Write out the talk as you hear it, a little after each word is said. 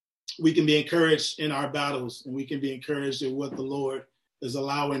we can be encouraged in our battles, and we can be encouraged in what the Lord is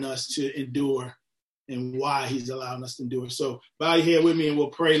allowing us to endure and why he's allowing us to endure. So bow your head with me and we'll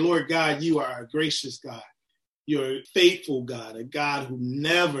pray. Lord God, you are a gracious God. You're a faithful God, a God who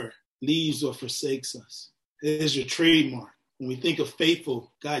never leaves or forsakes us. It is your trademark. When we think of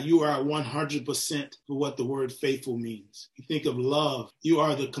faithful, God, you are 100% of what the word faithful means. You think of love, you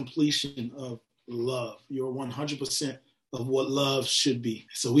are the completion of love. You're 100% of what love should be.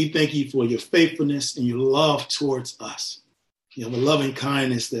 So we thank you for your faithfulness and your love towards us. You have a loving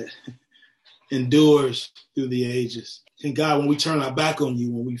kindness that endures through the ages. And God, when we turn our back on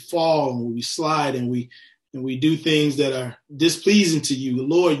you, when we fall, and when we slide, and we do things that are displeasing to you,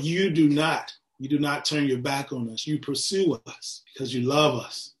 Lord, you do not turn your back on us. You pursue us because you love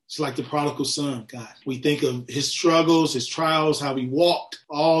us. It's like the prodigal son, God. We think of his struggles, his trials, how he walked,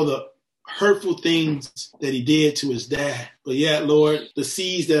 all the hurtful things that he did to his dad. But yet, Lord, the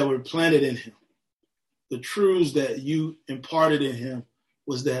seeds that were planted in him, the truths that you imparted in him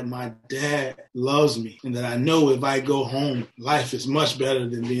was that my dad loves me and that I know if I go home, life is much better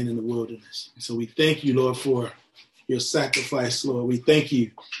than being in the wilderness. So we thank you, Lord, for your sacrifice, Lord. We thank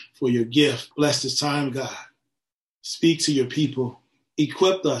you for your gift. Bless this time, God. Speak to your people.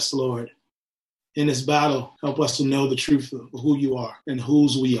 Equip us, Lord, in this battle. Help us to know the truth of who you are and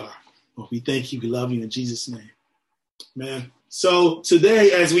whose we are. Lord, we thank you. We love you in Jesus' name. Amen. So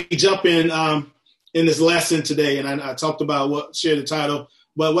today, as we jump in this lesson today, and I talked about share the title,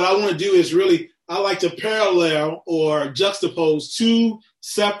 but what I want to do is I like to parallel or juxtapose two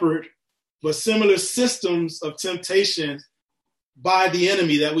separate but similar systems of temptation by the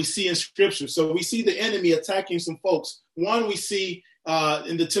enemy that we see in Scripture. So we see the enemy attacking some folks. One we see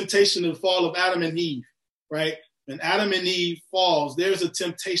in the temptation of the fall of Adam and Eve, right? When Adam and Eve falls, there's a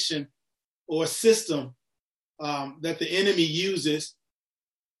temptation or a system that the enemy uses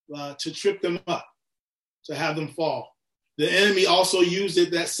to trip them up, to have them fall. The enemy also used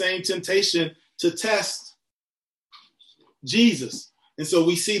that same temptation to test Jesus. And so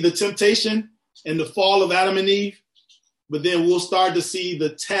we see the temptation and the fall of Adam and Eve, but then we'll start to see the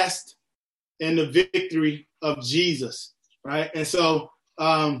test and the victory of Jesus, right? And so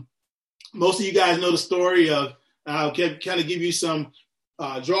most of you guys know the story of, I'll kind of give you some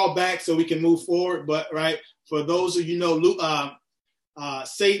drawbacks so we can move forward. But right, for those of you know,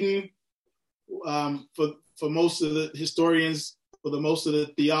 Satan, for most of the historians, for most of the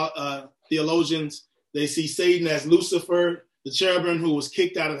theologians, they see Satan as Lucifer, the cherubim who was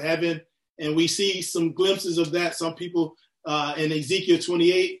kicked out of heaven. And we see some glimpses of that. Some people in Ezekiel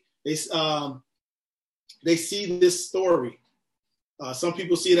 28, they see this story. Some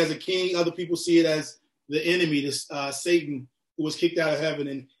people see it as a king. Other people see it as the enemy, this Satan, who was kicked out of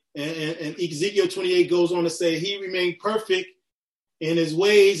heaven. And Ezekiel 28 goes on to say he remained perfect in his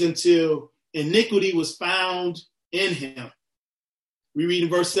ways until iniquity was found in him. We read in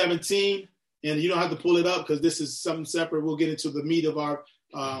verse 17, and you don't have to pull it up because this is something separate. We'll get into the meat of our,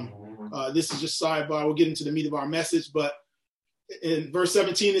 this is just sidebar. We'll get into the meat of our message. But in verse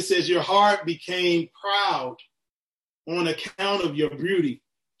 17, it says, your heart became proud on account of your beauty,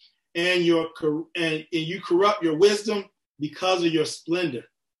 and you corrupt your wisdom because of your splendor.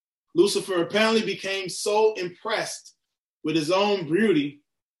 Lucifer apparently became so impressed with his own beauty,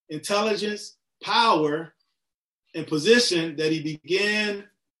 intelligence, power, and position that he began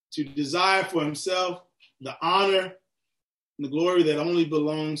to desire for himself the honor and the glory that only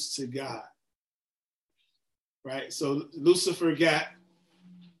belongs to God. Right? So Lucifer got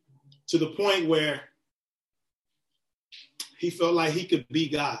to the point where he felt like he could be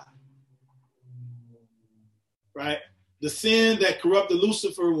God. Right? The sin that corrupted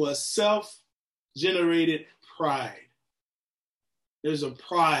Lucifer was self-generated pride. There's a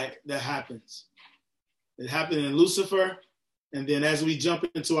pride that happens. It happened in Lucifer. And then as we jump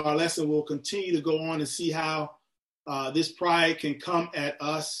into our lesson, we'll continue to go on and see how this pride can come at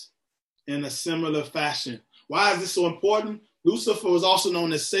us in a similar fashion. Why is this so important? Lucifer was also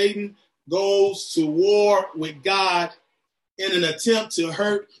known as Satan, goes to war with God in an attempt to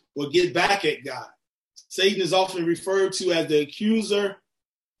hurt or get back at God. Satan is often referred to as the accuser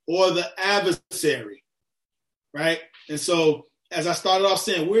or the adversary, right? And so, as I started off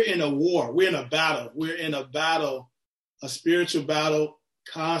saying, we're in a war. We're in a battle. We're in a battle, a spiritual battle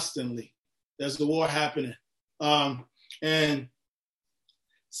constantly. There's the war happening. And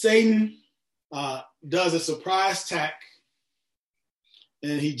Satan does a surprise attack,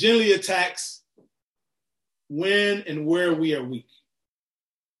 and he generally attacks when and where we are weak.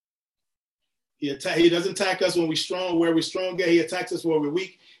 He doesn't attack us when we're strong, where we're strong. He attacks us where we're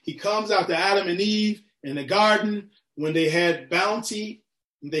weak. He comes out to Adam and Eve in the garden when they had bounty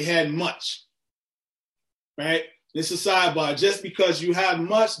They had much, right? This is a sidebar. Just because you have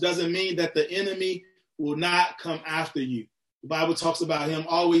much doesn't mean that the enemy will not come after you. The Bible talks about him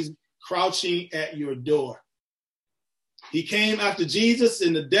always crouching at your door. He came after Jesus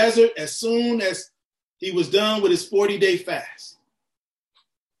in the desert as soon as he was done with his 40-day fast.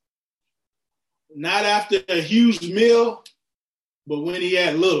 Not after a huge meal, but when he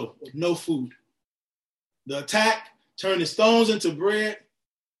had little, with no food. The attack turned his stones into bread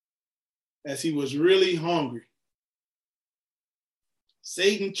as he was really hungry.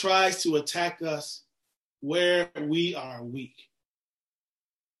 Satan tries to attack us where we are weak.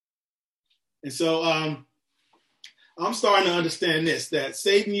 And so I'm starting to understand this, that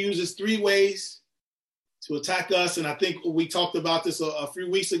Satan uses 3 ways to attack us. And I think we talked about this a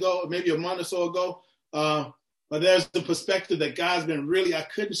few weeks ago, or maybe a month or so ago. But there's the perspective that God's been really, I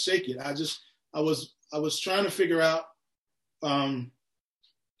couldn't shake it. I was trying to figure out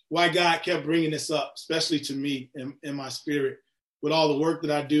why God kept bringing this up, especially to me in my spirit, with all the work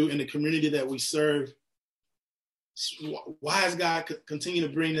that I do in the community that we serve. Why is God continue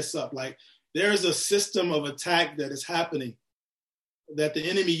to bring this up? Like, there's a system of attack that is happening that the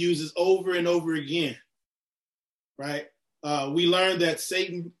enemy uses over and over again, right? We learned that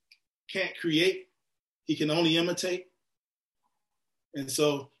Satan can't create. He can only imitate. And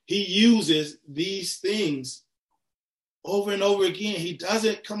so he uses these things over and over again. He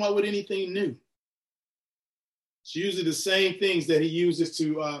doesn't come up with anything new. It's usually the same things that he uses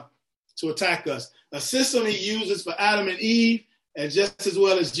to attack us. A system he uses for Adam and Eve, and just as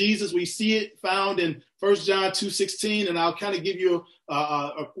well as Jesus. We see it found in 1 John 2:16, and I'll kind of give you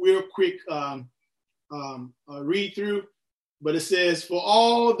a real quick read through. But it says, for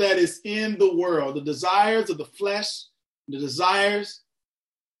all that is in the world, the desires of the flesh, the desires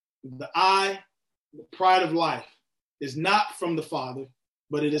of the eye, the pride of life, is not from the Father,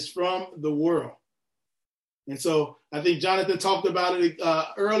 but it is from the world. And so I think Jonathan talked about it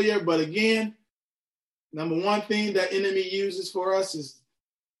earlier, but again, number one thing that enemy uses for us is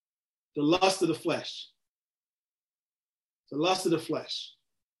the lust of the flesh. The lust of the flesh.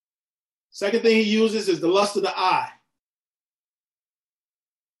 Second thing he uses is the lust of the eye.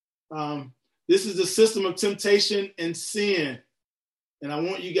 This is the system of temptation and sin. And I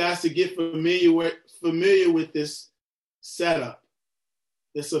want you guys to get familiar with this setup.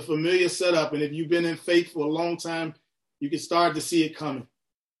 It's a familiar setup. And if you've been in faith for a long time, you can start to see it coming.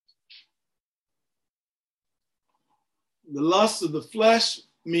 The lust of the flesh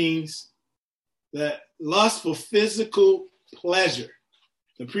means that lust for physical pleasure,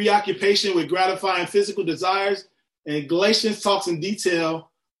 the preoccupation with gratifying physical desires. And Galatians talks in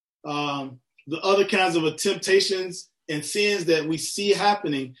detail the other kinds of temptations and sins that we see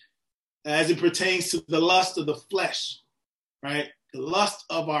happening as it pertains to the lust of the flesh, right? The lust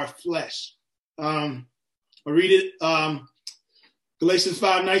of our flesh. I'll read it. Galatians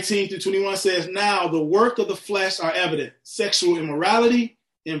 5:19-21 says, now the work of the flesh are evident: sexual immorality,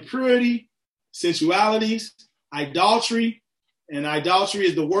 impurity, sensualities, idolatry. And idolatry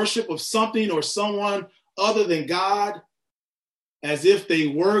is the worship of something or someone other than God, as if they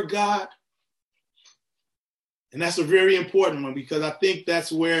were God. And that's a very important one, because I think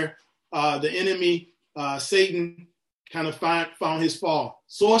that's where the enemy, Satan, kind of found his fall.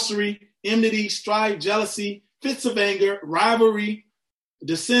 Sorcery, enmity, strife, jealousy, fits of anger, rivalry,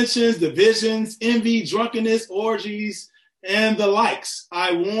 dissensions, divisions, envy, drunkenness, orgies, and the likes.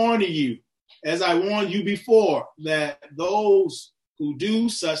 I warn you, as I warned you before, that those who do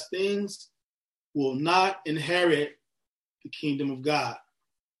such things will not inherit the kingdom of God,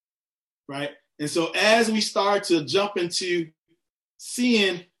 right? And so as we start to jump into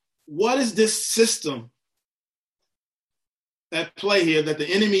seeing what is this system at play here that the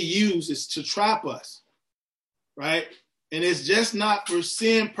enemy uses to trap us, right? And it's just not for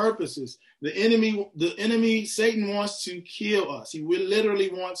sin purposes. The enemy, Satan, wants to kill us. He literally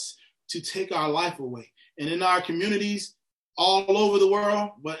wants to take our life away. And in our communities all over the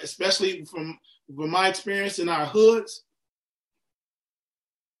world, but especially from my experience in our hoods,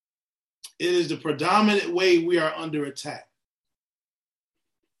 it is the predominant way we are under attack.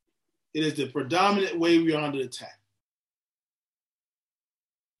 It is the predominant way we are under attack,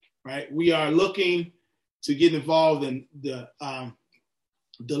 right? We are looking to get involved in the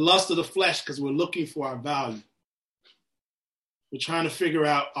lust of the flesh because we're looking for our value. We're trying to figure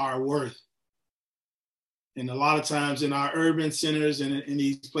out our worth. And a lot of times in our urban centers and in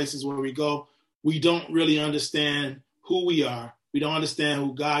these places where we go, we don't really understand who we are. We don't understand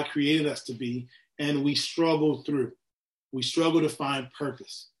who God created us to be, and we struggle through. We struggle to find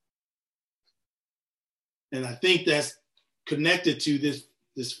purpose. And I think that's connected to this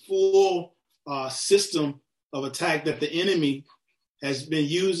this full system of attack that the enemy has been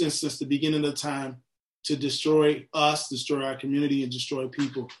using since the beginning of time to destroy us, destroy our community, and destroy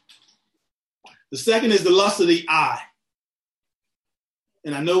people. The second is the lust of the eye.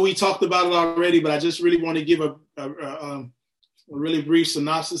 And I know we talked about it already, but I just really want to give a really brief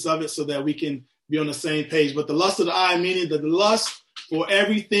synopsis of it so that we can be on the same page. But the lust of the eye, meaning the lust for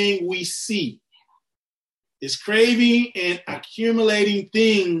everything we see, is craving and accumulating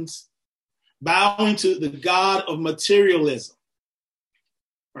things, bowing to the God of materialism,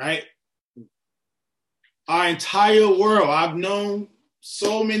 right? Our entire world, I've known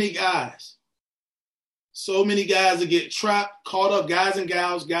so many guys that get trapped, caught up, guys and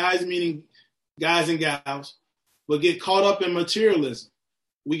gals, guys meaning guys and gals, but get caught up in materialism.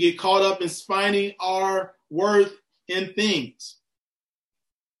 We get caught up in finding our worth in things.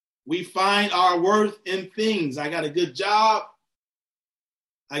 We find our worth in things. I got a good job.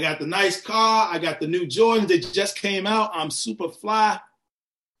 I got the nice car. I got the new Jordans that just came out. I'm super fly.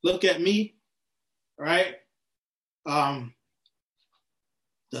 Look at me, right? The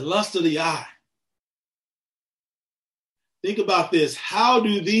lust of the eye. Think about this. How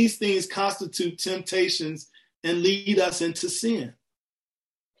do these things constitute temptations and lead us into sin?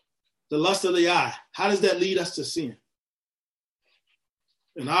 The lust of the eye. How does that lead us to sin?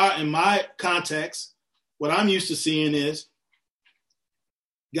 In my context, what I'm used to seeing is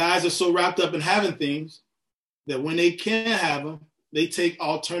guys are so wrapped up in having things that when they can't have them, they take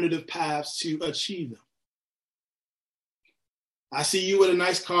alternative paths to achieve them. I see you with a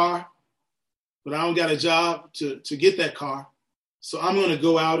nice car, but I don't got a job to get that car. So I'm going to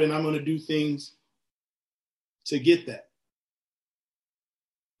go out and I'm going to do things to get that.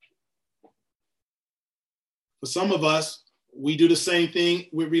 For some of us, we do the same thing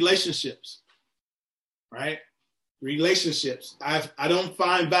with relationships, right? Relationships. I don't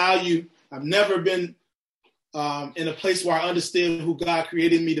find value. I've never been in a place where I understand who God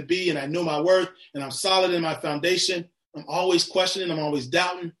created me to be and I know my worth and I'm solid in my foundation. I'm always questioning. I'm always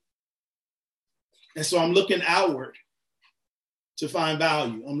doubting. And so I'm looking outward to find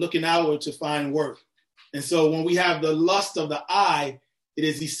value. I'm looking outward to find worth. And so when we have the lust of the eye, it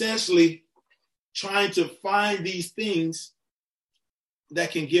is essentially trying to find these things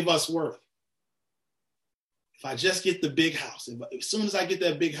that can give us worth. If I just get the big house, as soon as I get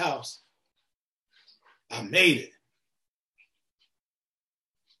that big house, I made it.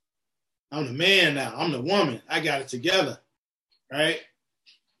 I'm the man now. I'm the woman. I got it together, right?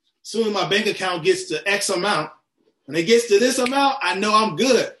 As soon as my bank account gets to X amount, when it gets to this amount, I know I'm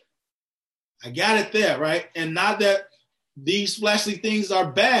good. I got it there, right? And not that these fleshly things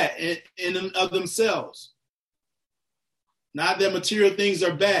are bad in and of themselves. Not that material things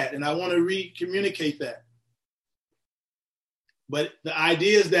are bad, and I want to re-communicate that. But the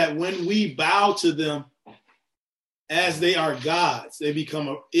idea is that when we bow to them as they are gods, they become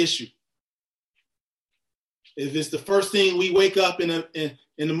an issue. If it's the first thing we wake up in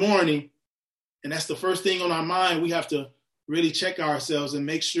the morning, and that's the first thing on our mind, we have to really check ourselves and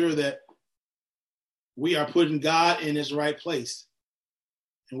make sure that we are putting God in his right place.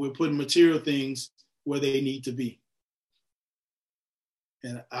 And we're putting material things where they need to be.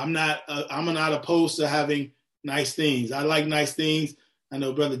 And I'm not opposed to having nice things. I like nice things. I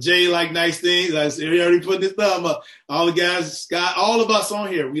know Brother Jay like nice things. I see he already put his thumb up. All the guys, Scott, all of us on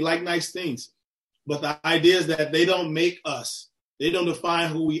here, we like nice things. But the idea is that they don't make us. They don't define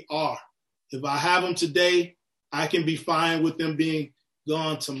who we are. If I have them today, I can be fine with them being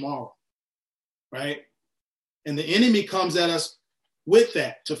gone tomorrow, right? And the enemy comes at us with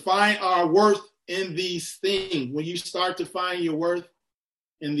that, to find our worth in these things. When you start to find your worth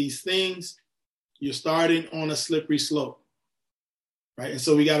in these things, you're starting on a slippery slope, right? And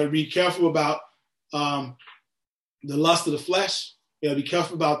so we got to be careful about the lust of the flesh. We got to be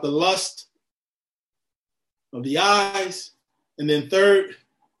careful about the lust of the eyes. And then third,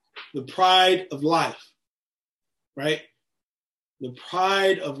 the pride of life, right? The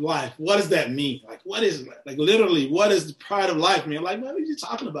pride of life. What does that mean? Like, what is, like literally, what does the pride of life mean? Like, what are you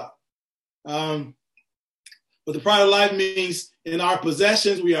talking about? But the pride of life means in our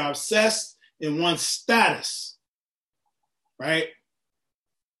possessions, we are obsessed in one's status, right?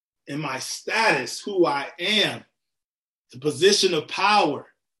 In my status, who I am, the position of power.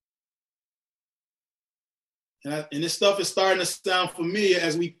 And this stuff is starting to sound familiar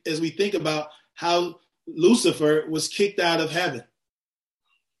as we think about how Lucifer was kicked out of heaven,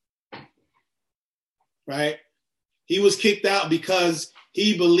 right? He was kicked out because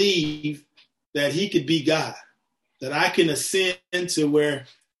he believed that he could be God, that I can ascend to where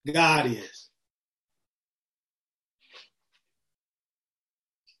God is.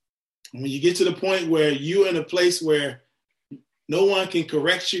 When you get to the point where you're in a place where no one can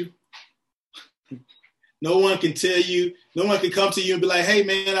correct you, no one can tell you, no one can come to you and be like, hey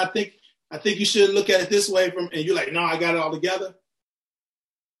man, I think you should look at it this way, and you're like, no, I got it all together.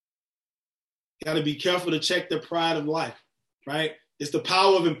 Got to be careful to check the pride of life, right? It's the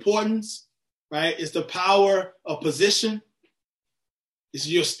power of importance, right? It's the power of position. It's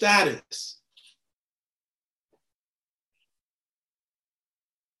your status,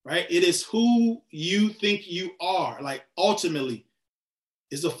 right? It is who you think you are. Like ultimately,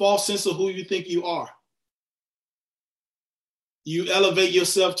 it's a false sense of who you think you are. You elevate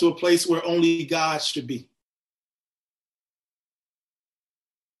yourself to a place where only God should be.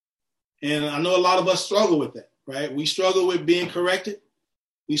 And I know a lot of us struggle with that, right? We struggle with being corrected.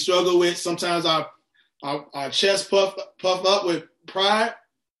 We struggle with sometimes our chest puff up with pride.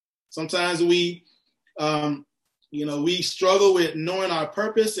 Sometimes we struggle with knowing our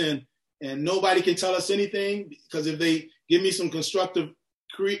purpose, and nobody can tell us anything, because if they give me some constructive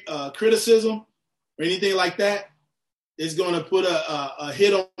criticism or anything like that, it's going to put a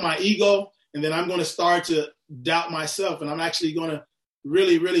hit on my ego, and then I'm going to start to doubt myself, and I'm actually going to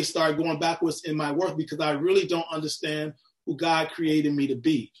really, really start going backwards in my work, because I really don't understand who God created me to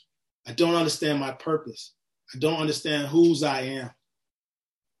be. I don't understand my purpose. I don't understand whose I am.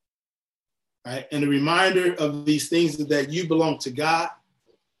 Right? And the reminder of these things is that you belong to God.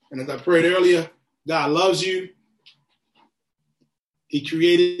 And as I prayed earlier, God loves you. He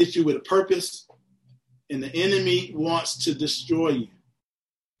created you with a purpose, and the enemy wants to destroy you.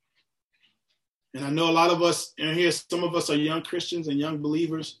 And I know a lot of us in here, some of us are young Christians and young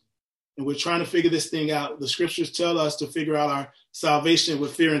believers, and we're trying to figure this thing out. The scriptures tell us to figure out our salvation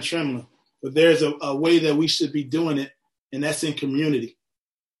with fear and trembling. But there's a way that we should be doing it, and that's in community,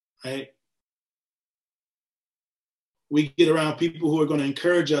 right? We get around people who are going to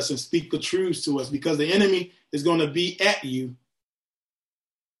encourage us and speak the truths to us, because the enemy is going to be at you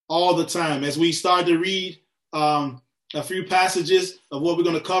all the time. As we start to read a few passages of what we're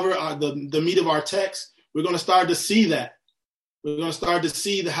going to cover, the meat of our text, we're going to start to see that. We're going to start to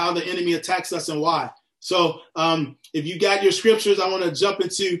see how the enemy attacks us and why. So if you got your scriptures, I want to jump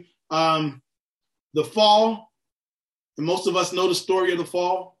into the fall. And most of us know the story of the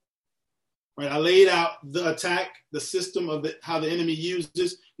fall. Right? I laid out the attack, the system of how the enemy used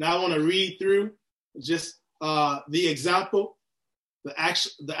this. Now I want to read through just the example, the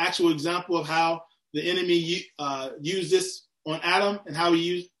actual example of how the enemy used this on Adam, and how he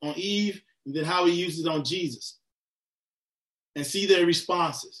used on Eve, and then how he used it on Jesus, and see their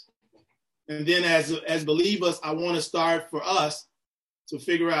responses. And then as believers, I want to start for us to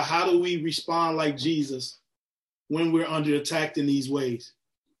figure out, how do we respond like Jesus when we're under attack in these ways?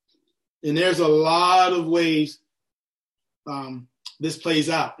 And there's a lot of ways this plays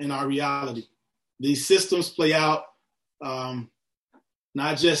out in our reality. These systems play out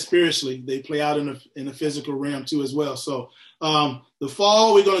not just spiritually, they play out in the physical realm too as well. So the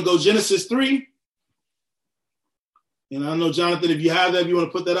fall, we're going to go Genesis 3. And I don't know, Jonathan, if you have that, if you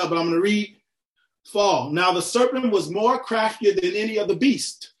want to put that up, but I'm going to read fall. Now the serpent was more craftier than any of the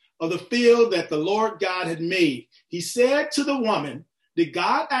beasts of the field that the Lord God had made. He said to the woman, did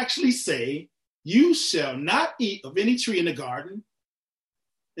God actually say, you shall not eat of any tree in the garden?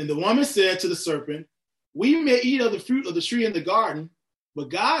 And the woman said to the serpent, we may eat of the fruit of the tree in the garden, but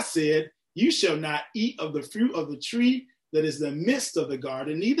God said, you shall not eat of the fruit of the tree that is in the midst of the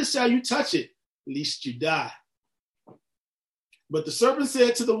garden, neither shall you touch it, lest you die. But the serpent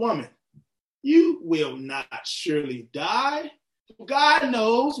said to the woman, you will not surely die. God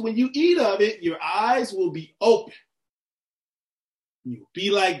knows when you eat of it, your eyes will be open. You'll be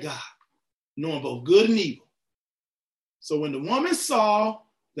like God, knowing both good and evil. So when the woman saw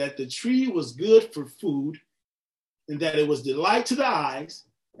that the tree was good for food, and that it was delight to the eyes,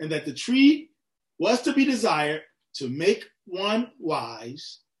 and that the tree was to be desired to make one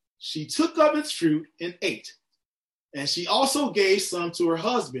wise, she took of its fruit and ate. And she also gave some to her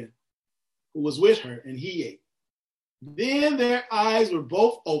husband who was with her, and he ate. Then their eyes were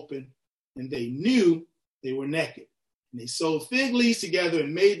both open, and they knew they were naked. And they sewed fig leaves together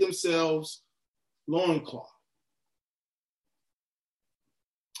and made themselves loincloth.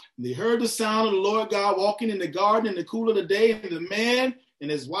 And they heard the sound of the Lord God walking in the garden in the cool of the day, and the man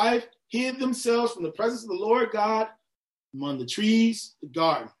and his wife hid themselves from the presence of the Lord God among the trees of the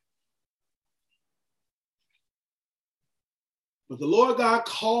garden. But the Lord God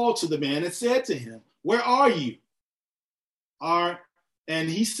called to the man and said to him, where are you? And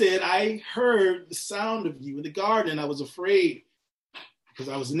he said, I heard the sound of you in the garden. I was afraid because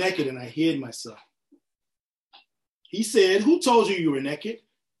I was naked and I hid myself. He said, who told you you were naked?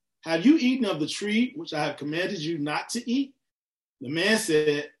 have you eaten of the tree which I have commanded you not to eat? The man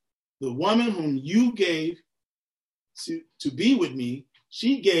said, the woman whom you gave to be with me,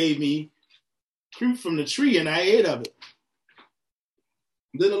 she gave me fruit from the tree, and I ate of it.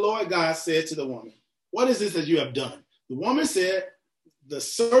 Then the Lord God said to the woman, what is this that you have done? The woman said, the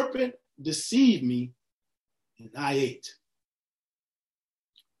serpent deceived me, and I ate.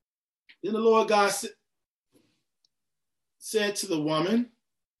 Then the Lord God said to the woman,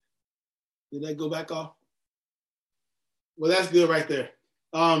 did that go back off? Well, that's good right there.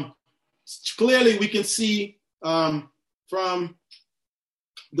 Clearly, we can see from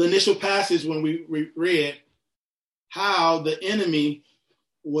the initial passage when we read how the enemy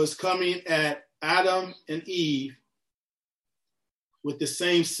was coming at Adam and Eve with the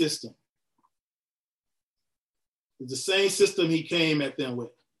same system. The same system he came at them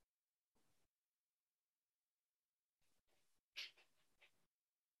with.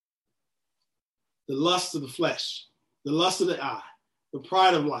 The lust of the flesh, the lust of the eye, the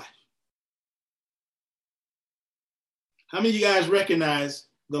pride of life. How many of you guys recognize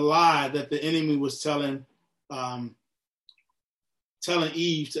the lie that the enemy was telling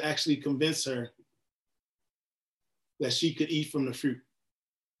Eve to actually convince her that she could eat from the fruit,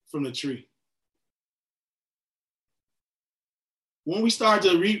 from the tree? When we start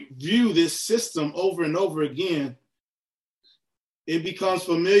to review this system over and over again, it becomes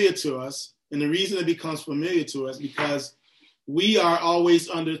familiar to us. And the reason it becomes familiar to us because we are always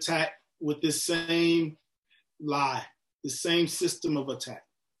under attack with this same lie, the same system of attack.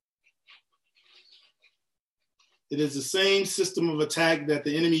 It is the same system of attack that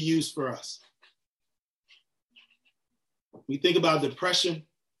the enemy used for us. We think about depression.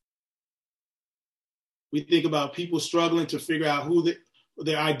 We think about people struggling to figure out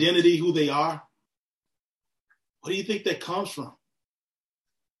their identity, who they are. What do you think that comes from?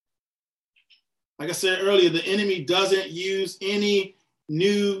 Like I said earlier, the enemy doesn't use any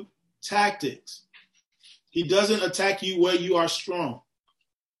new tactics. He doesn't attack you where you are strong.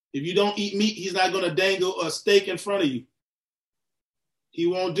 If you don't eat meat, he's not going to dangle a steak in front of you. He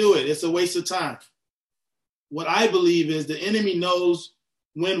won't do it. It's a waste of time. What I believe is the enemy knows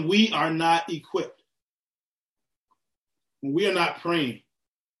when we are not equipped, when we are not praying,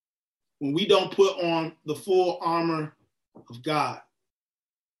 when we don't put on the full armor of God,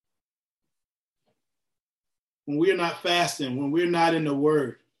 when we're not fasting, when we're not in the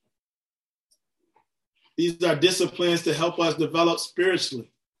word. These are disciplines to help us develop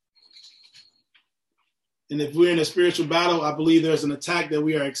spiritually. And if we're in a spiritual battle, I believe there's an attack that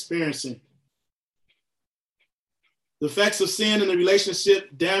we are experiencing. The effects of sin in the relationship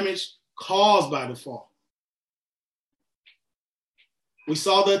damage caused by the fall. We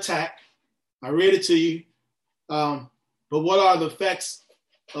saw the attack. I read it to you. But what are the effects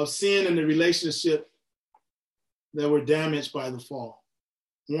of sin in the relationship that were damaged by the fall?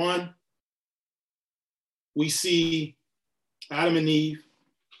 One, we see Adam and Eve.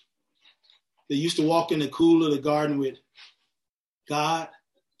 They used to walk in the cool of the garden with God.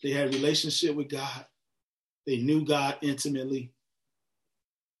 They had a relationship with God. They knew God intimately.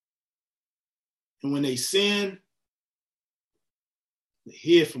 And when they sinned, they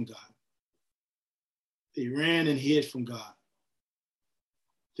hid from God. They ran and hid from God.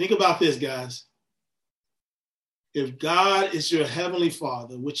 Think about this, guys. If God is your heavenly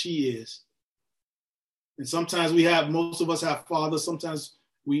Father, which he is, and sometimes most of us have fathers, sometimes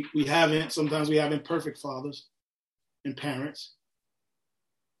we haven't, sometimes we have imperfect fathers and parents.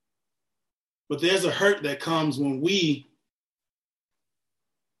 But there's a hurt that comes when we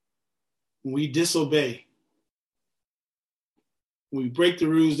disobey, when we break the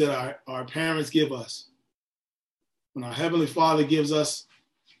rules that our parents give us, when our Heavenly Father gives us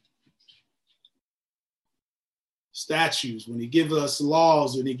statutes, when he gives us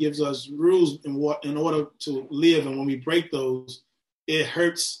laws, when he gives us rules in order to live, and when we break those, it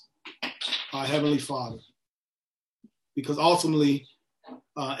hurts our Heavenly Father. Because ultimately,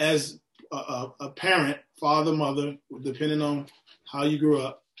 as a parent, father, mother, depending on how you grew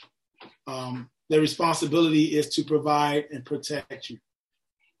up, their responsibility is to provide and protect you.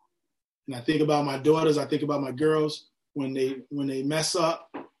 And I think about my daughters, I think about my girls, when they mess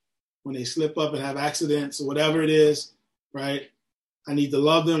up, when they slip up and have accidents or whatever it is, right? I need to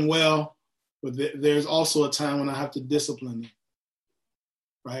love them well, but there's also a time when I have to discipline them,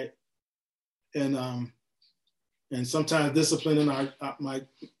 right? And sometimes disciplining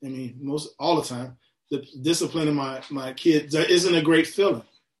most all the time, the disciplining my kids isn't a great feeling,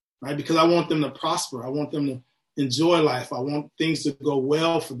 right? Because I want them to prosper. I want them to enjoy life. I want things to go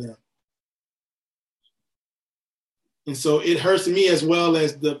well for them. And so it hurts me as well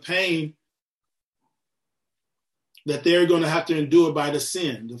as the pain that they're going to have to endure by the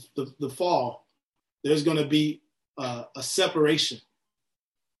sin, the fall. There's going to be a separation,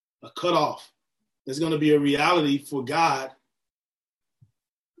 a cutoff. There's going to be a reality for God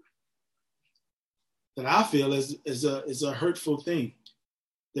that I feel is a hurtful thing.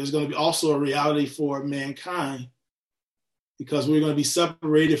 There's going to be also a reality for mankind because we're going to be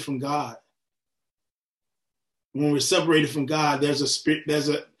separated from God. When we're separated from God, there's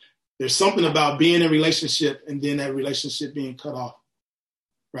something about being in a relationship and then that relationship being cut off,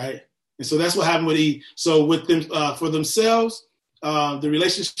 right? And so that's what happened with Eve. So with them, for themselves, the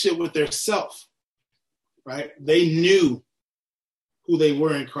relationship with their self, right? They knew who they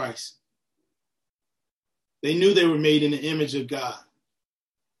were in Christ. They knew they were made in the image of God.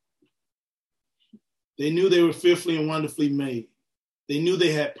 They knew they were fearfully and wonderfully made. They knew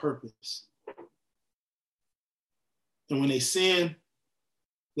they had purpose. And when they sinned,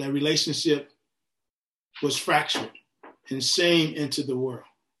 that relationship was fractured and shame entered the world.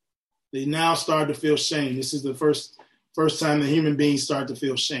 They now started to feel shame. This is the first time the human beings start to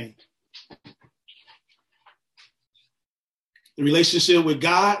feel shame. The relationship with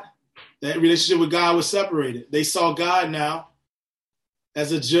God, that relationship with God was separated. They saw God now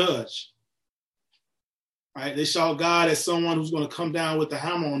as a judge, right? They saw God as someone who's going to come down with the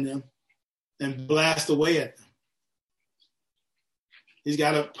hammer on them and blast away at them. He's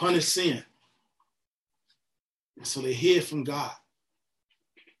got to punish sin. So they hid from God.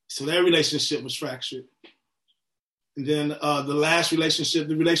 So their relationship was fractured. And then the last relationship,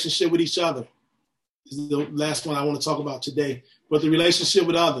 the relationship with each other, is the last one I want to talk about today. But the relationship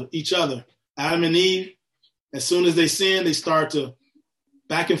with each other, Adam and Eve, as soon as they sin, they start to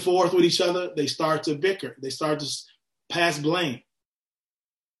back and forth with each other. They start to bicker. They start to pass blame.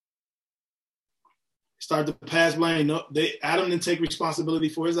 No, Adam didn't take responsibility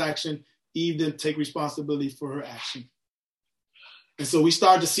for his action. Eve didn't take responsibility for her action. And so we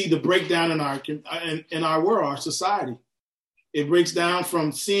start to see the breakdown in our world, our society. It breaks down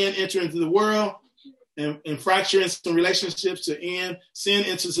from sin entering into the world and fracturing some relationships to end. Sin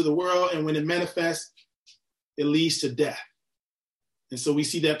enters into the world, and when it manifests, it leads to death. And so we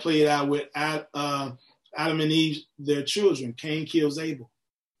see that played out with Adam and Eve, their children. Cain kills Abel.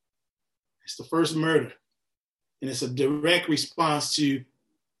 It's the first murder. And it's a direct response to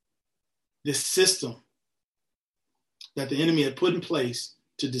this system that the enemy had put in place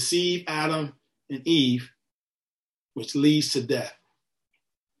to deceive Adam and Eve, which leads to death.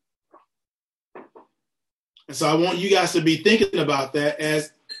 And so I want you guys to be thinking about that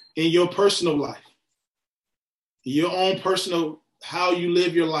as in your personal life, your own personal, how you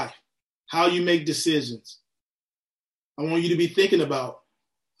live your life, how you make decisions. I want you to be thinking about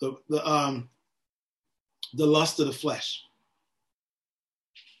the lust of the flesh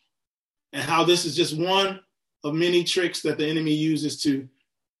and how this is just one of many tricks that the enemy uses to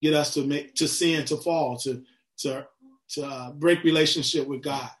get us to sin, to fall, to break relationship with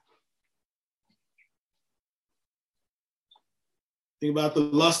God. Think about the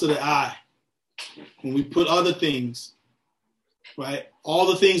lust of the eye. When we put other things, right? All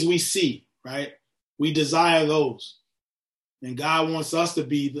the things we see, right? We desire those. And God wants us to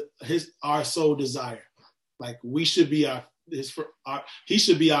be our sole desire. Like we should be he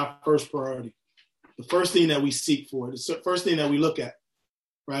should be our first priority. The first thing that we seek for, the first thing that we look at,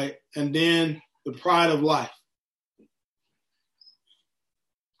 right? And then the pride of life.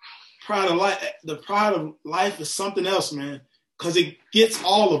 The pride of life is something else, man, because it gets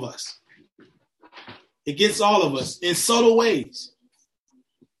all of us. It gets all of us in subtle ways.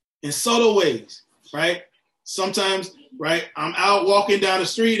 In subtle ways, right? Sometimes, right, I'm out walking down the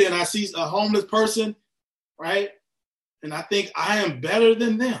street and I see a homeless person, right? And I think I am better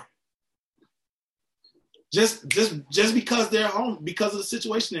than them. Just because they're home, because of the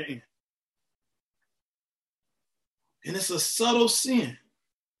situation they're in. And it's a subtle sin.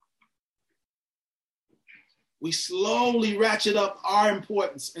 We slowly ratchet up our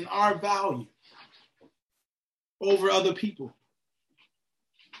importance and our value over other people.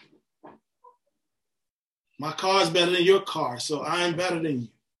 My car is better than your car, so I'm better than you.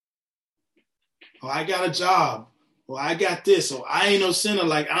 Or I got a job, or I got this, or I ain't no sinner,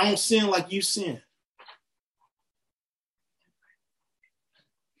 like I don't sin like you sin.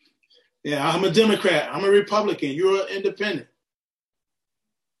 Yeah, I'm a Democrat, I'm a Republican, you're an independent.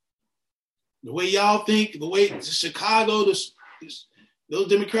 The way y'all think, the way Chicago, those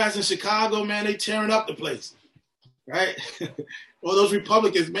Democrats in Chicago, man, they tearing up the place, right? Or those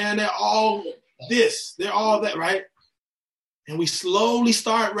Republicans, man, they're all this, they're all that, right? And we slowly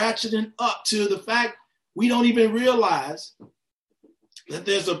start ratcheting up to the fact we don't even realize that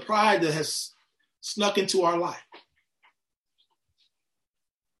there's a pride that has snuck into our life.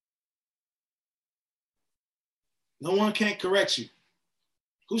 No one can correct you.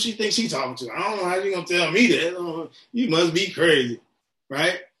 Who she thinks she's talking to? I don't know how you're going to tell me that. You must be crazy,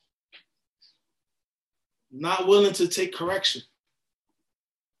 right? Not willing to take correction.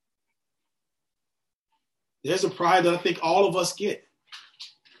 There's a pride that I think all of us get.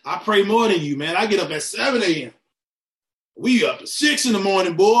 I pray more than you, man. I get up at 7 a.m. We up at 6 in the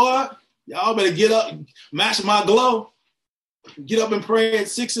morning, boy. Y'all better get up, match my glow. Get up and pray at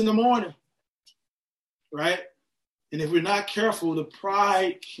 6 in the morning, right? And if we're not careful, the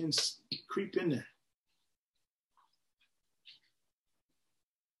pride can creep in there.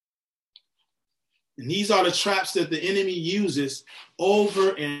 And these are the traps that the enemy uses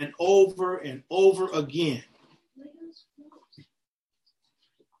over and over and over again.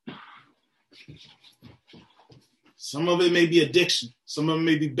 Some of it may be addiction. Some of it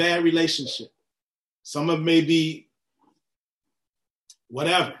may be bad relationship. Some of it may be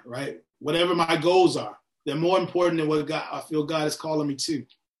whatever, right? Whatever my goals are. They're more important than what I feel God is calling me to.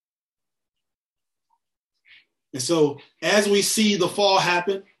 And so as we see the fall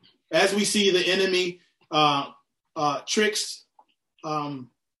happen, as we see the enemy tricks Adam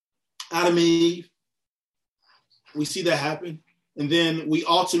and Eve, we see that happen. And then we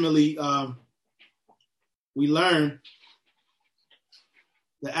ultimately, we learn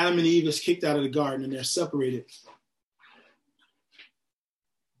that Adam and Eve is kicked out of the garden and they're separated.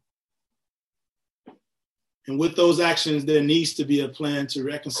 And with those actions, there needs to be a plan to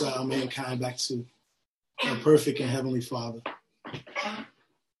reconcile mankind back to a perfect and heavenly Father.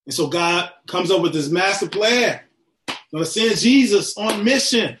 And so God comes up with this master plan. Going to send Jesus on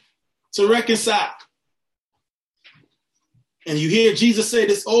mission to reconcile. And you hear Jesus say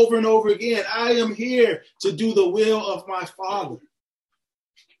this over and over again. I am here to do the will of my Father.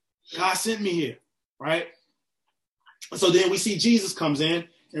 God sent me here, right? So then we see Jesus comes in,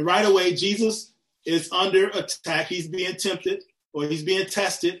 and right away, Jesus is under attack. He's being tempted, or he's being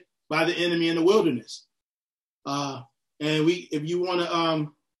tested by the enemy in the wilderness. And if you want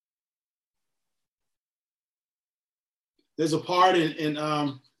to, there's a part in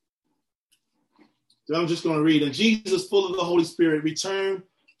that I'm just going to read. And Jesus, full of the Holy Spirit, returned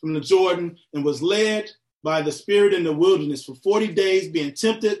from the Jordan and was led by the Spirit in the wilderness for 40 days, being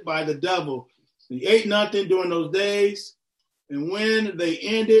tempted by the devil. And he ate nothing during those days. And when they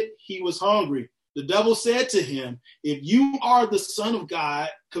ended, he was hungry. The devil said to him, if you are the Son of God,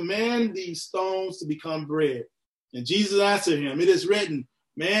 command these stones to become bread. And Jesus answered him, it is written,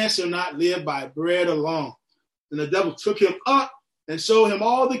 man shall not live by bread alone. And the devil took him up and showed him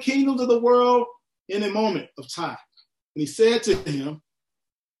all the kingdoms of the world in a moment of time. And he said to him,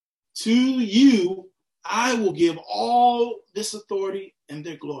 to you, I will give all this authority and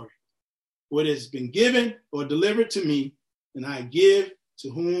their glory. What has been given or delivered to me, and I give to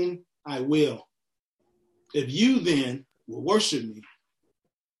whom I will. If you then will worship me,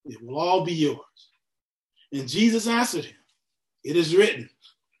 it will all be yours. And Jesus answered him, it is written,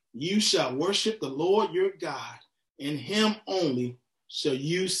 you shall worship the Lord your God, and him only shall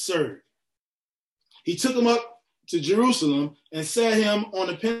you serve. He took him up to Jerusalem and set him on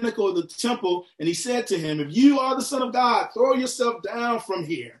the pinnacle of the temple, and he said to him, if you are the Son of God, throw yourself down from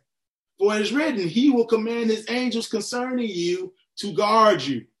here. For it is written, he will command his angels concerning you to guard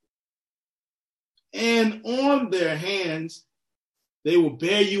you. And on their hands, they will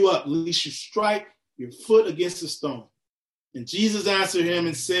bear you up, lest you strike your foot against a stone. And Jesus answered him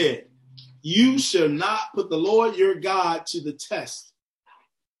and said, you shall not put the Lord your God to the test.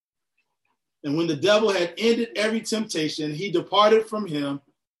 And when the devil had ended every temptation, he departed from him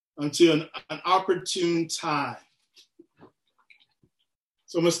until an opportune time.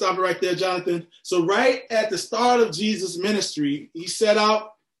 So I'm going to stop it right there, Jonathan. So right at the start of Jesus' ministry, he set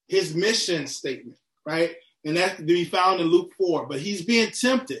out his mission statement, right? And that can be found in Luke 4. But he's being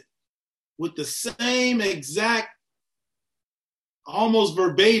tempted with the same exact, almost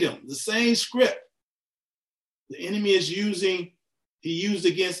verbatim, the same script the enemy is using. He used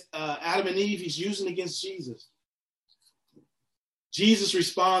against Adam and Eve. He's using against Jesus. Jesus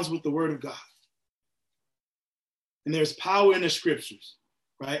responds with the word of God. And there's power in the scriptures,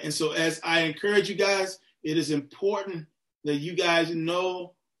 right? And so as I encourage you guys, it is important that you guys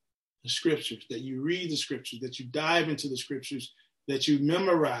know the scriptures, that you read the scriptures, that you dive into the scriptures, that you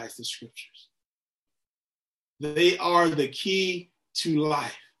memorize the scriptures. They are the key to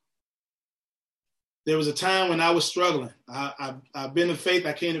life. There was a time when I was struggling. I've been in faith.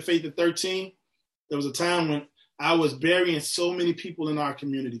 I came to faith at 13. There was a time when I was burying so many people in our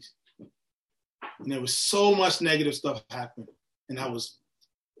communities. And there was so much negative stuff happening. And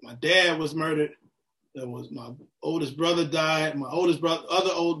my dad was murdered. There was my oldest brother died. My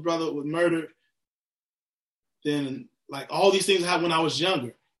other old brother was murdered. Then like all these things happened when I was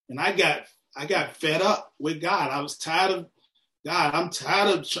younger. And I got fed up with God. I was tired of God. I'm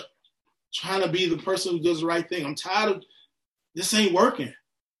tired of trying to be the person who does the right thing. I'm tired of this ain't working.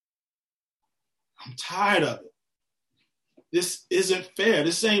 I'm tired of it. This isn't fair.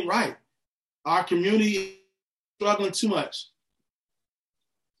 This ain't right. Our community is struggling too much.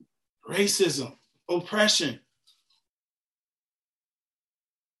 Racism, oppression.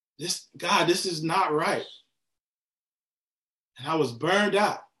 This is not right. And I was burned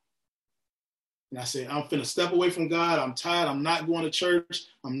out. And I said, I'm finna step away from God. I'm tired. I'm not going to church.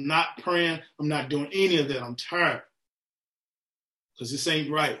 I'm not praying. I'm not doing any of that. I'm tired. Because this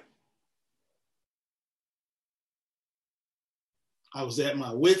ain't right. I was at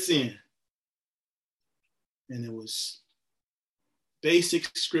my wit's end. And it was basic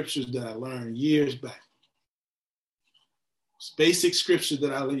scriptures that I learned years back. It's basic scriptures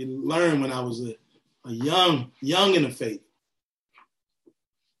that I learned when I was a young in the faith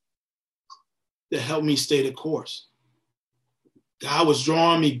that helped me stay the course. God was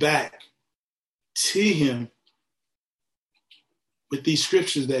drawing me back to him with these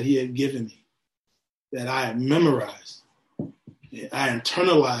scriptures that he had given me, that I had memorized. I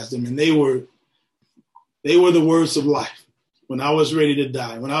internalized them, and they were the words of life when I was ready to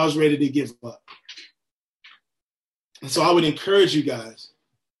die, when I was ready to give up. And so I would encourage you guys.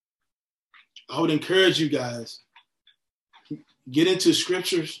 Get into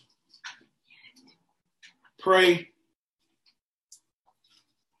scriptures, pray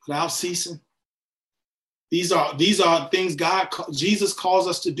without ceasing. These are things Jesus calls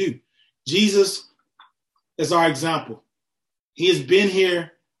us to do. Jesus is our example. He has been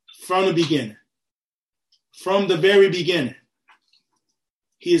here from the beginning. From the very beginning.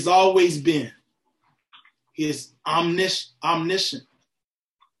 He has always been. He is omniscient.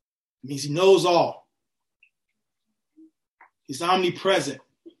 It means he knows all. He's omnipresent.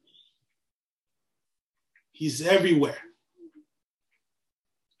 He's everywhere.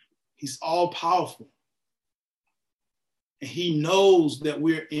 He's all powerful. And he knows that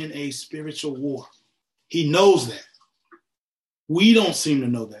we're in a spiritual war. He knows that. We don't seem to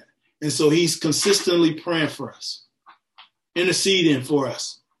know that. And so he's consistently praying for us, interceding for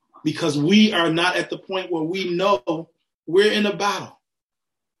us, because we are not at the point where we know we're in a battle.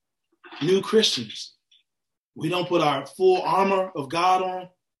 New Christians, we don't put our full armor of God on.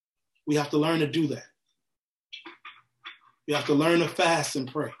 We have to learn to do that. We have to learn to fast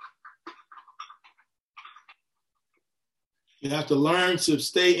and pray. You have to learn to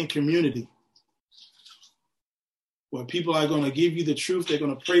stay in community where people are going to give you the truth. They're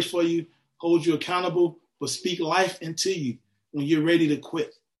going to pray for you, hold you accountable, but speak life into you when you're ready to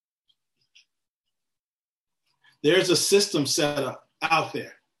quit. There's a system set up out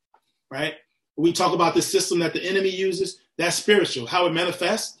there, right? We talk about the system that the enemy uses. That's spiritual. How it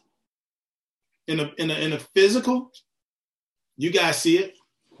manifests in a physical, you guys see it.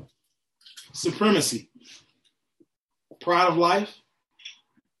 Supremacy. Pride of life.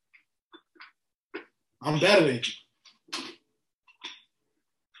 I'm better than you.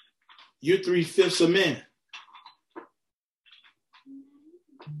 You're 3/5 of men.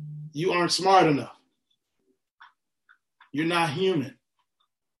 You aren't smart enough. You're not human.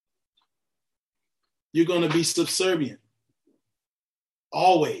 You're going to be subservient.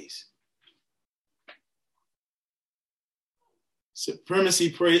 Always.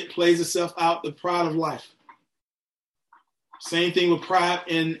 Supremacy plays itself out, the pride of life. Same thing with pride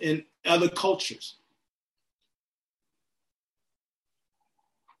in other cultures.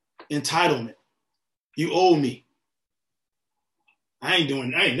 Entitlement. You owe me. I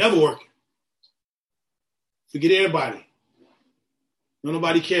ain't never working. Forget everybody. Don't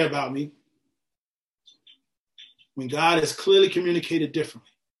nobody care about me. When God has clearly communicated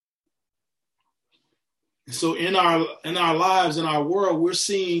differently. And so in our lives, in our world, we're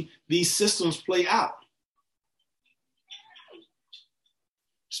seeing these systems play out.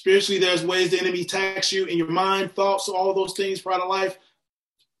 Spiritually, there's ways the enemy attacks you in your mind, thoughts, all those things, pride of life,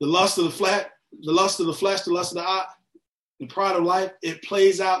 the lust of the flesh, the lust of the eye, the pride of life. It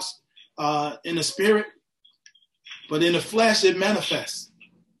plays out in the spirit, but in the flesh, it manifests.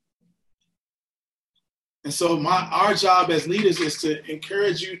 And so our job as leaders is to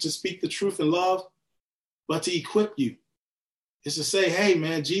encourage you to speak the truth in love, but to equip you. Is to say, hey,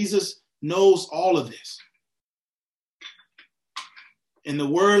 man, Jesus knows all of this. And the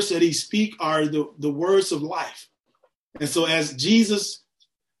words that he speaks are the words of life. And so as Jesus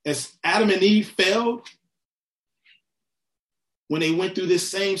as Adam and Eve failed, when they went through this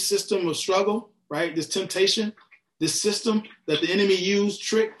same system of struggle, right? This temptation, this system that the enemy used,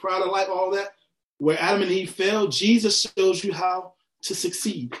 trick, pride of life, all that, where Adam and Eve failed, Jesus shows you how to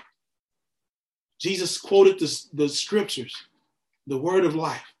succeed. Jesus quoted the scriptures, the word of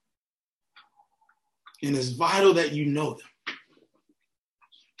life. And it's vital that you know them.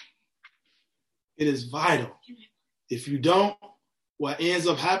 It is vital. If you don't, what ends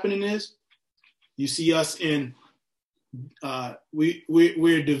up happening is you see us in,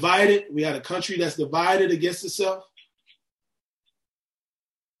 we're divided. We had a country that's divided against itself.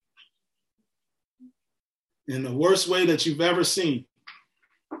 In the worst way that you've ever seen.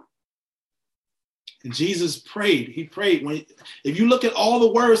 And Jesus prayed. He prayed. If you look at all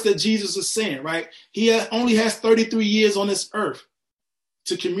the words that Jesus is saying, right? He only has 33 years on this earth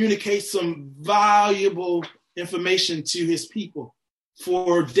to communicate some valuable information to his people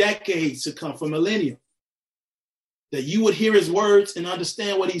for decades to come, for millennia. That you would hear his words and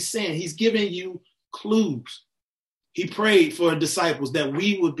understand what he's saying. He's giving you clues. He prayed for disciples that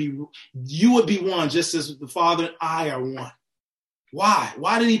you would be one, just as the Father and I are one. Why?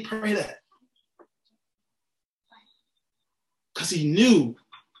 Why did he pray that? Because he knew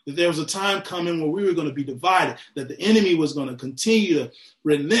that there was a time coming where we were going to be divided, that the enemy was going to continue to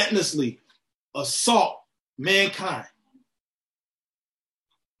relentlessly assault mankind.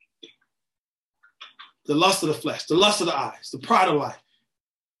 The lust of the flesh, the lust of the eyes, the pride of life.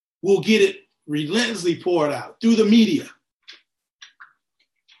 We'll get it relentlessly poured out through the media.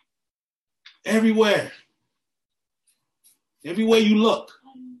 Everywhere. Everywhere you look.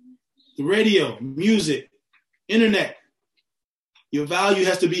 The radio, music, internet. Your value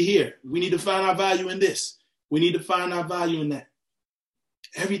has to be here. We need to find our value in this. We need to find our value in that.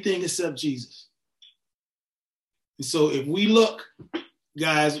 Everything except Jesus. And so if we look,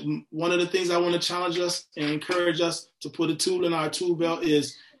 guys, one of the things I want to challenge us and encourage us to put a tool in our tool belt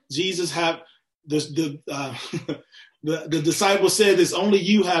is Jesus have the disciples said this, only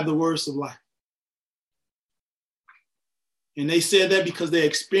you have the words of life. And they said that because they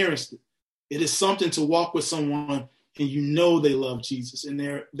experienced it. It is something to walk with someone and you know they love Jesus and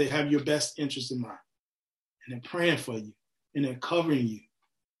they have your best interest in mind. And they're praying for you and they're covering you.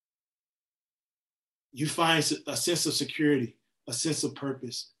 You find a sense of security, a sense of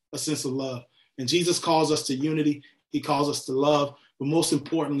purpose, a sense of love. And Jesus calls us to unity. He calls us to love. But most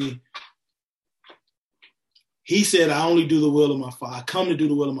importantly, he said, I only do the will of my Father. I come to do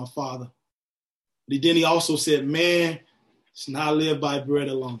the will of my Father. But then he also said, man, it's not live by bread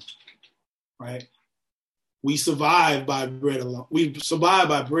alone, right? We survive by bread alone. We survive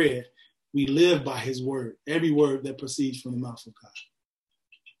by bread. We live by his word, every word that proceeds from the mouth of God.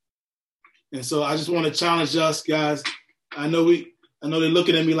 And so I just want to challenge us, guys. I know they're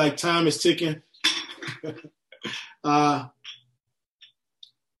looking at me like time is ticking.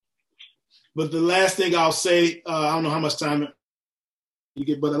 But the last thing I'll say, I don't know how much time you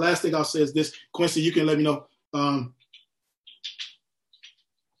get, but the last thing I'll say is this. Quincy, you can let me know.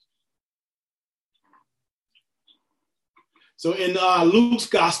 So in Luke's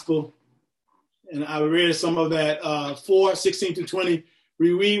gospel, and I read some of that, 4:16-20,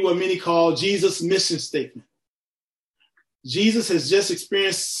 we read what many call Jesus' mission statement. Jesus has just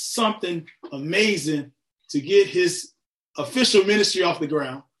experienced something amazing to get his official ministry off the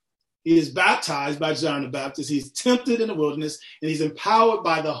ground. He is baptized by John the Baptist. He's tempted in the wilderness, and he's empowered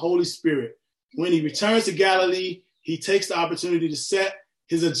by the Holy Spirit. When he returns to Galilee, he takes the opportunity to set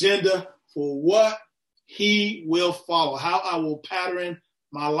his agenda for what he will follow, how I will pattern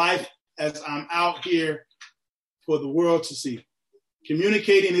my life as I'm out here for the world to see.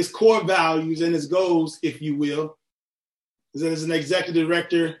 Communicating his core values and his goals, if you will. As an executive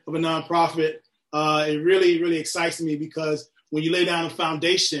director of a nonprofit, it really, really excites me because when you lay down a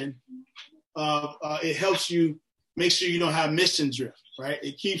foundation, it helps you make sure you don't have mission drift, right?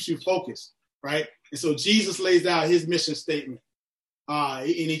 It keeps you focused, right? And so Jesus lays out his mission statement. And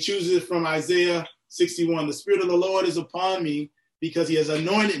he chooses it from Isaiah 61. The Spirit of the Lord is upon me because he has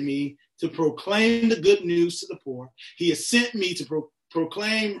anointed me to proclaim the good news to the poor. He has sent me to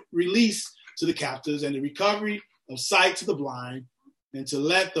proclaim release to the captives and the recovery of sight to the blind, and to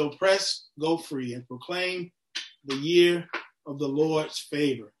let the oppressed go free and proclaim the year of the Lord's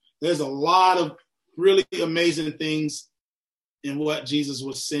favor. There's a lot of really amazing things in what Jesus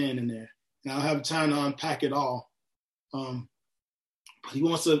was saying in there. And I don't have time to unpack it all. But he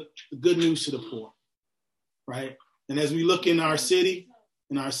wants the good news to the poor, right? And as we look in our city,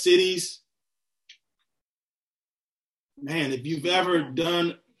 in our cities, man, if you've ever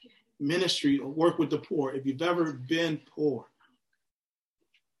done ministry or work with the poor, if you've ever been poor,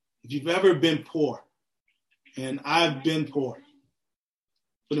 If you've ever been poor, and I've been poor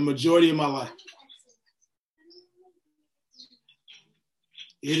for the majority of my life,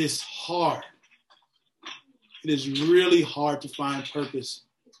 it is hard. It is really hard to find purpose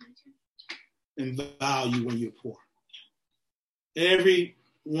and value when you're poor.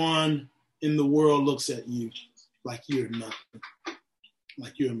 Everyone in the world looks at you like you're nothing,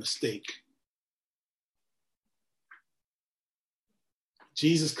 like you're a mistake.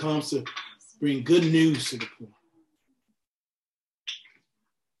 Jesus comes to bring good news to the poor.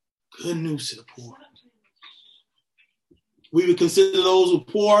 Good news to the poor. We would consider those who are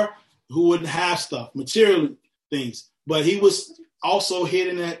poor who wouldn't have stuff, material things. But he was also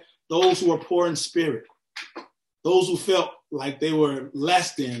hitting at those who are poor in spirit, those who felt like they were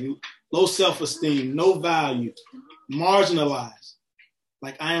less than, low self-esteem, no value, marginalized,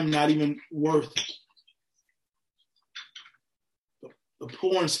 like I am not even worth it. The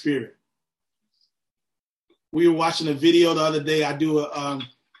poor in spirit. We were watching a video the other day. I do a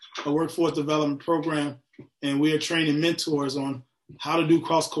workforce development program, and we are training mentors on how to do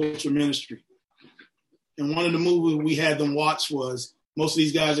cross-cultural ministry. And one of the movies we had them watch was, most of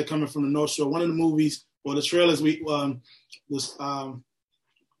these guys are coming from the North Shore. One of the movies, or the trailers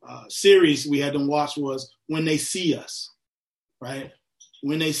series we had them watch was When They See Us, right?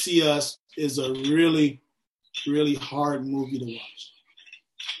 When They See Us is a really, really hard movie to watch.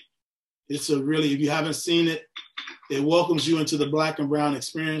 It's a really, if you haven't seen it, it welcomes you into the Black and brown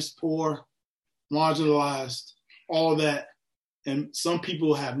experience, poor, marginalized, all that. And some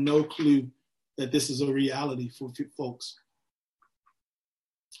people have no clue that this is a reality for folks.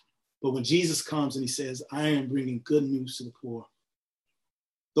 But when Jesus comes and he says, I am bringing good news to the poor.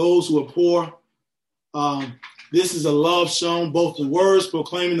 Those who are poor, this is a love shown both in words,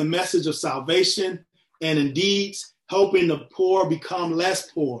 proclaiming the message of salvation, and in deeds, helping the poor become less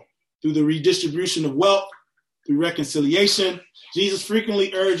poor through the redistribution of wealth, through reconciliation. Jesus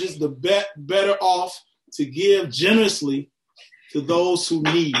frequently urges the better off to give generously to those who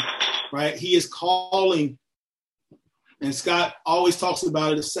need, right? He is calling, and Scott always talks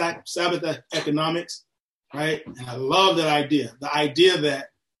about it, as Sabbath economics, right? And I love that idea. The idea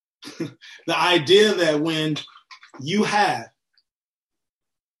that when you have,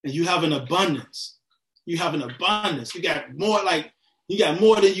 and you have an abundance, you got more, you got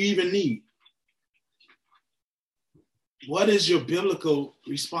more than you even need. What is your biblical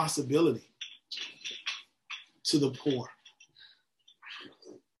responsibility to the poor,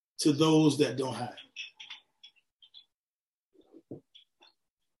 to those that don't have?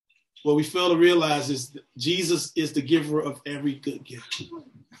 What we fail to realize is that Jesus is the giver of every good gift.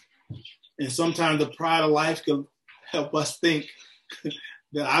 And sometimes the pride of life can help us think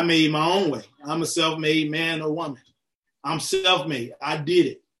that I made my own way. I'm a self-made man or woman. I'm self-made. I did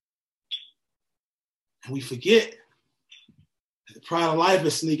it. And we forget that the pride of life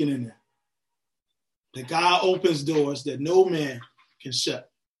is sneaking in there. That God opens doors that no man can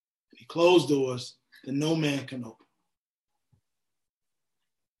shut. He closed doors that no man can open.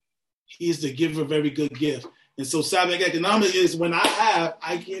 He is the giver of every good gift. And so Sabbath economics is when I have,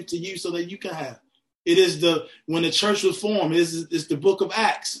 I give to you so that you can have. It is when the church was formed, it's the book of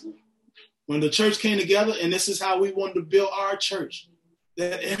Acts. When the church came together, and this is how we wanted to build our church,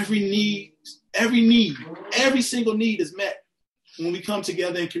 that every single need is met when we come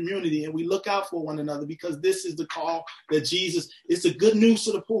together in community and we look out for one another, because this is the call that Jesus, it's the good news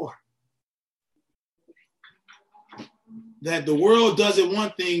to the poor. That the world does it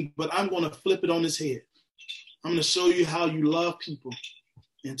one thing, but I'm going to flip it on its head. I'm going to show you how you love people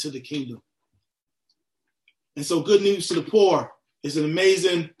into the kingdom. And so good news to the poor is an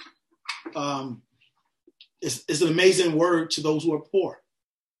amazing, it's an amazing word to those who are poor,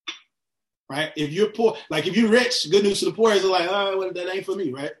 right? If you're poor, like if you're rich, good news to the poor is like, oh, well, that ain't for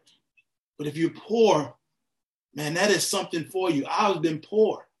me, right? But if you're poor, man, that is something for you. I've been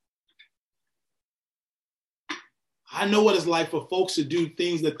poor. I know what it's like for folks to do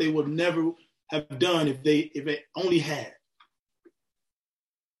things that they would never have done if they only had.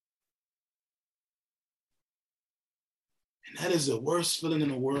 And that is the worst feeling in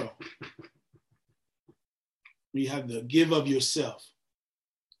the world. You have to give of yourself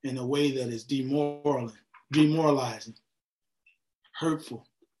in a way that is demoralizing, hurtful,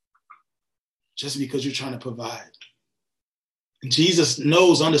 just because you're trying to provide. And Jesus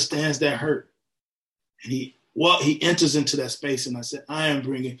understands that hurt. And he enters into that space, and I said, I am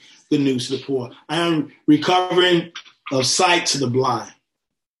bringing good news to the poor. I am recovering of sight to the blind.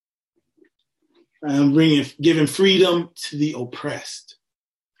 I am giving freedom to the oppressed.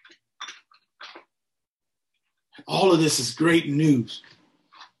 All of this is great news.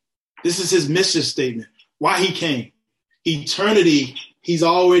 This is his mission statement, why he came. Eternity, he's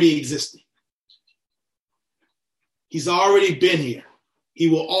already existed. He's already been here. He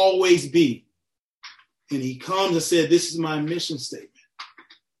will always be. And he comes and said, this is my mission statement.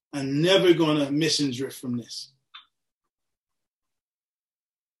 I'm never going to mission drift from this.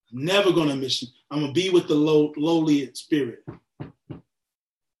 I'm never going to mission. I'm going to be with the lowly in spirit,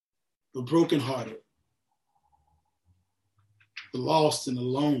 the brokenhearted, the lost and the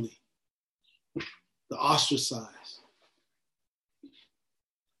lonely, the ostracized,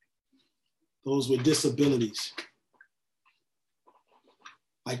 those with disabilities.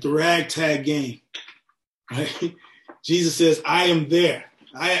 Like the ragtag gang, right? Jesus says, I am there.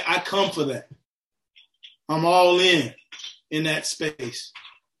 I come for that. I'm all in that space.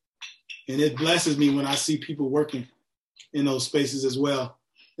 And it blesses me when I see people working in those spaces as well.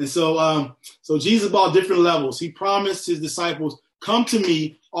 And so Jesus brought different levels. He promised his disciples, come to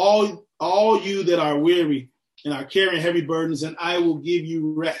me, all you that are weary and are carrying heavy burdens, and I will give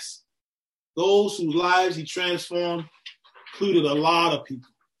you rest. Those whose lives he transformed included a lot of people.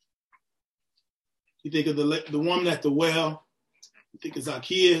 You think of the woman at the well, you think of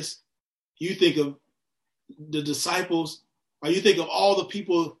Zacchaeus, you think of the disciples, or you think of all the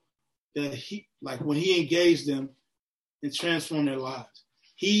people that he, like when he engaged them and transformed their lives.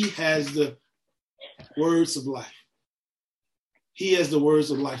 He has the words of life. He has the words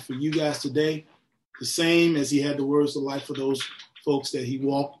of life for you guys today, the same as he had the words of life for those folks that he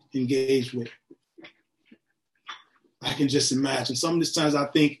walked, engaged with. I can just imagine. Some of these times I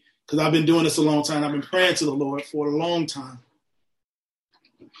think, because I've been doing this a long time, I've been praying to the Lord for a long time.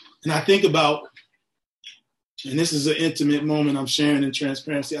 And I think about, and this is an intimate moment I'm sharing in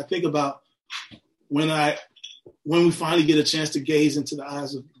transparency, I think about when we finally get a chance to gaze into the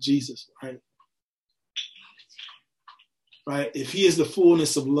eyes of Jesus, right? Right? If he is the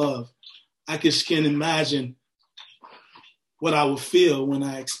fullness of love, I just can imagine what I would feel when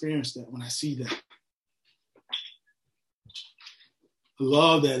I experience that, when I see that. A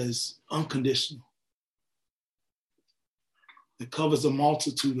love that is unconditional, that covers a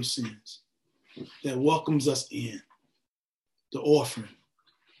multitude of sins, that welcomes us in, the orphan,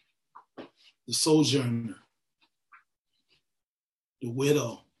 the sojourner, the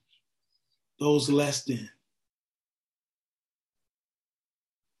widow, those less than.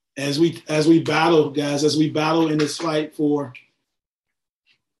 As we battle, guys, as we battle in this fight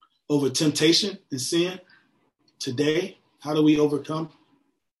over temptation and sin today, how do we overcome?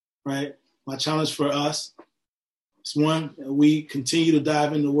 Right? My challenge for us is one, we continue to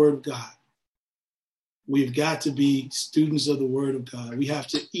dive in the Word of God. We've got to be students of the Word of God. We have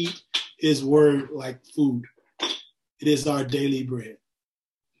to eat his word like food. It is our daily bread.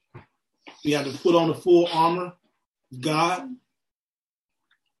 We have to put on the full armor of God,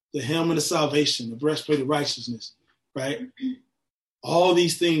 the helmet of salvation, the breastplate of righteousness, right? All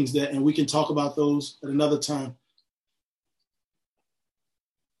these things and we can talk about those at another time.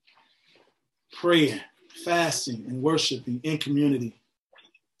 Praying, fasting, and worshiping in community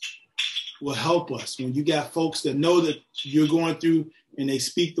will help us when you got folks that know that you're going through and they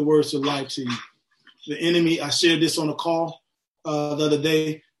speak the words of life to you. The enemy, I shared this on a call the other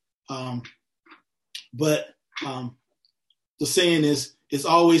day, but the saying is, it's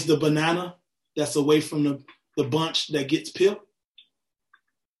always the banana that's away from the bunch that gets peeled.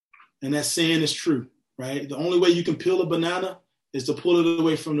 And that saying is true, right? The only way you can peel a banana is to pull it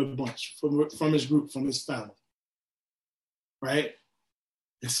away from the bunch, from his group, from his family, right?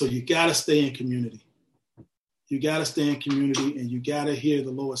 And so you got to stay in community. You got to stay in community, and you got to hear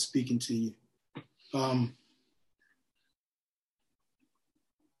the Lord speaking to you. I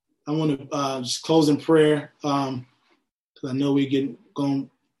want to just close in prayer because I know we're going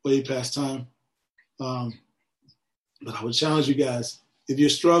way past time. But I would challenge you guys, if you're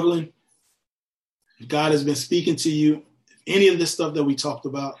struggling, if God has been speaking to you, any of this stuff that we talked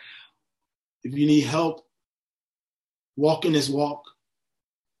about, if you need help walking this walk,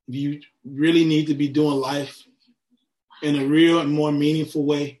 if you really need to be doing life in a real and more meaningful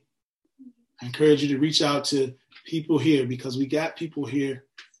way, I encourage you to reach out to people here, because we got people here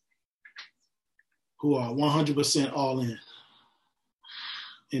who are 100% all in.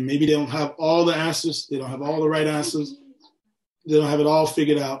 And maybe they don't have all the answers. They don't have all the right answers. They don't have it all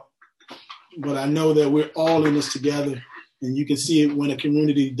figured out. But I know that we're all in this together, and you can see it when a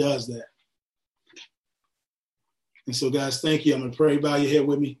community does that. And so, guys, thank you. I'm going to pray. Bow your head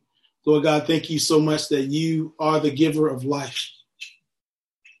with me. Lord God, thank you so much that you are the giver of life.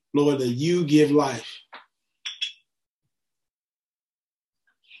 Lord, that you give life.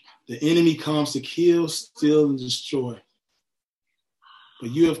 The enemy comes to kill, steal, and destroy. but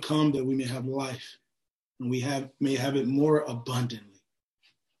you have come that we may have life, and may have it more abundantly.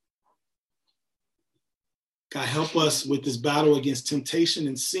 God, help us with this battle against temptation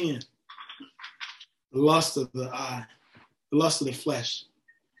and sin, the lust of the eye, the lust of the flesh,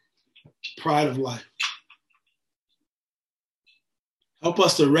 pride of life. Help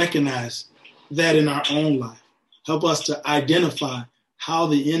us to recognize that in our own life. Help us to identify how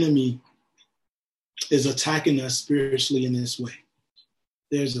the enemy is attacking us spiritually in this way.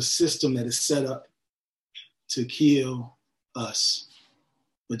 There's a system that is set up to kill us.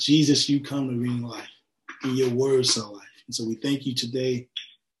 But Jesus, you come to bring life, and your words are life. And so we thank you today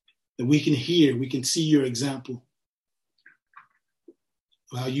that we can see your example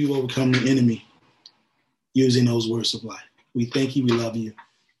of how you overcome the enemy using those words of life. We thank you. We love you. In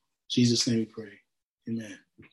Jesus' name we pray. Amen.